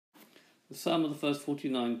The sum of the first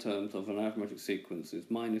 49 terms of an arithmetic sequence is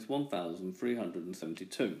minus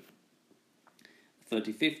 1,372. The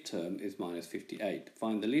 35th term is minus 58.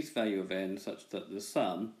 Find the least value of n such that the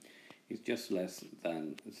sum is just less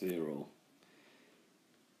than 0.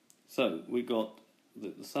 So we got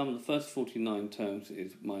that the sum of the first 49 terms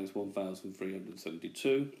is minus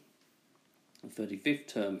 1,372. The 35th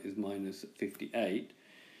term is minus 58.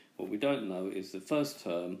 What we don't know is the first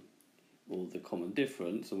term or the common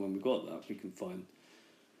difference, and when we've got that we can find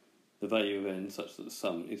the value of n such that the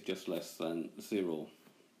sum is just less than 0.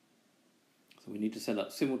 So we need to set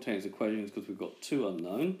up simultaneous equations because we've got two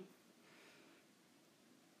unknown.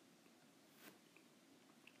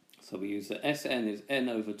 So we use the Sn is n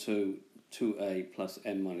over 2, 2a plus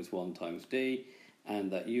n minus 1 times d, and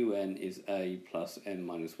that un is a plus n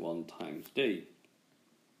minus 1 times d.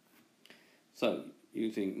 So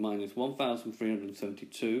using minus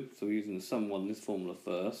 1,372, so we're using the sum one, this formula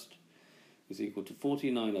first, is equal to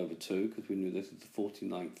 49 over 2, because we knew this is the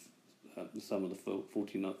 49th, the sum of the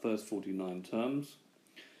first 49 terms.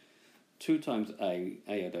 2 times a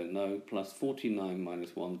I don't know, plus 49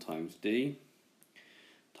 minus 1 times d,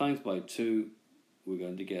 times by 2, we're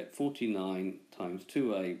going to get 49 times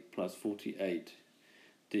 2a plus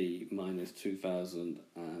 48d minus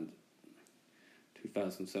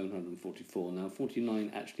 2,744. Now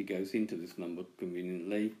 49 actually goes into this number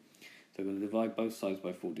conveniently, so we're going to divide both sides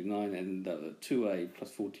by 49, and 2a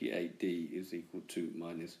plus 48d is equal to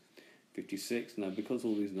minus 56. Now because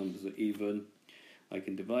all these numbers are even, I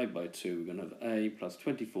can divide by 2. We're going to have a plus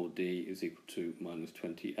 24d is equal to minus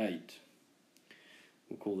 28.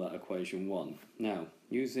 We'll call that equation 1. Now,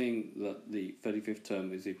 using that the 35th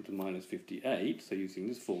term is equal to minus 58, so using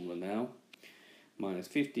this formula now, minus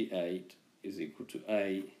 58 is equal to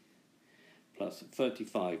a plus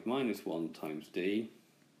 35 minus 1 times d.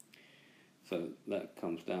 So that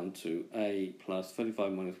comes down to a plus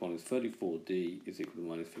 35 minus 1 is 34d is equal to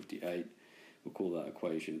minus 58. We'll call that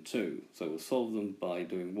equation 2. So we'll solve them by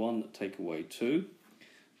doing 1 take away 2.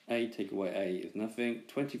 A take away a is nothing.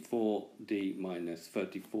 24d minus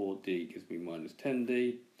 34d gives me minus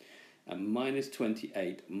 10d. And minus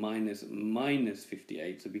 28 minus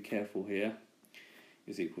 58, so be careful here,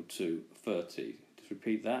 is equal to 30. Just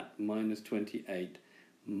repeat that. Minus 28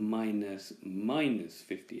 minus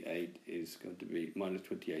 58 is going to be minus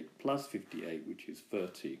 28 plus 58, which is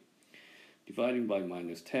 30. Dividing by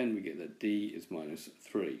minus 10, we get that d is minus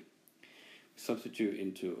 3. Substitute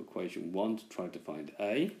into equation 1 to try to find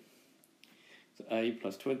a. So a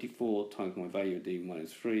plus 24 times my value of d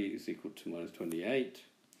minus 3 is equal to minus 28.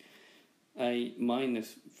 A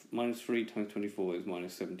minus 3 times 24 is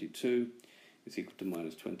minus 72. Is equal to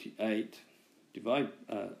minus 28.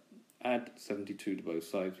 Add 72 to both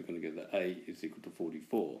sides, we're going to get that a is equal to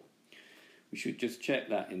 44. We should just check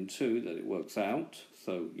that in 2 that it works out.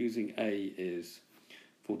 So using a is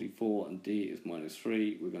 44 and d is minus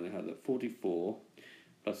 3, we're going to have that 44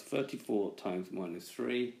 plus 34 times minus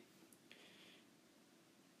 3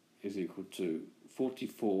 is equal to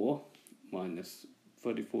 44 minus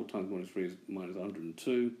 34 times minus 3 is minus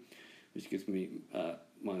 102, which gives me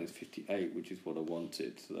minus 58, which is what I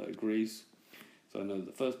wanted. So that agrees. So I know that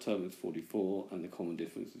the first term is 44 and the common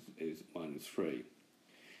difference is minus 3.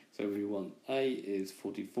 So we want a is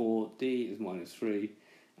 44, d is minus 3,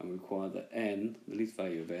 and we require that n, the least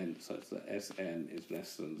value of n, such that Sn is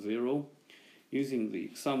less than 0. Using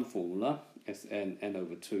the sum formula, Sn n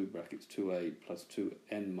over 2 brackets 2a plus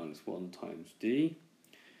 2n minus 1 times d.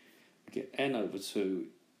 We get n over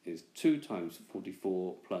 2 is 2 times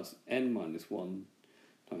 44 plus n minus 1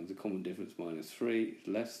 times the common difference minus 3 is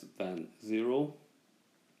less than 0.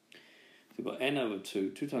 So we've got n over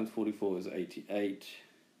 2, 2 times 44 is 88,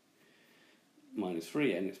 minus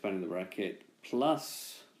 3n, expanding the bracket,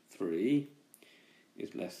 plus 3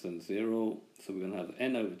 is less than 0. So we're going to have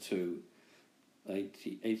n over 2,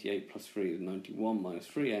 88 plus 3 is 91, minus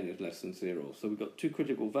 3n is less than 0. So we've got two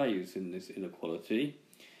critical values in this inequality.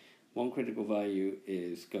 One critical value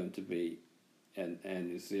is going to be n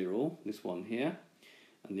is 0, this one here,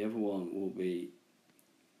 and the other one will be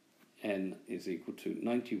n is equal to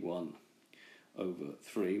 91 over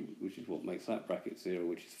 3, which is what makes that bracket 0,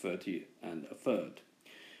 which is 30 and a third.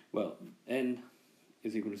 Well, n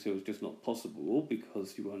is equal to 0 is just not possible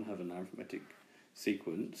because you won't have an arithmetic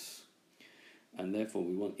sequence, and therefore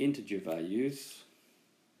we want integer values.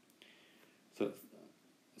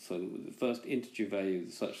 So the first integer value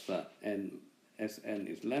such that Sn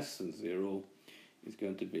is less than 0 is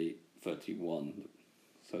going to be 31.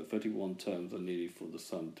 So 31 terms are needed for the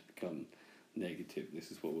sum to become negative.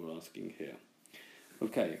 This is what we're asking here.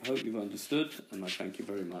 Okay, I hope you've understood, and I thank you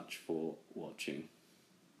very much for watching.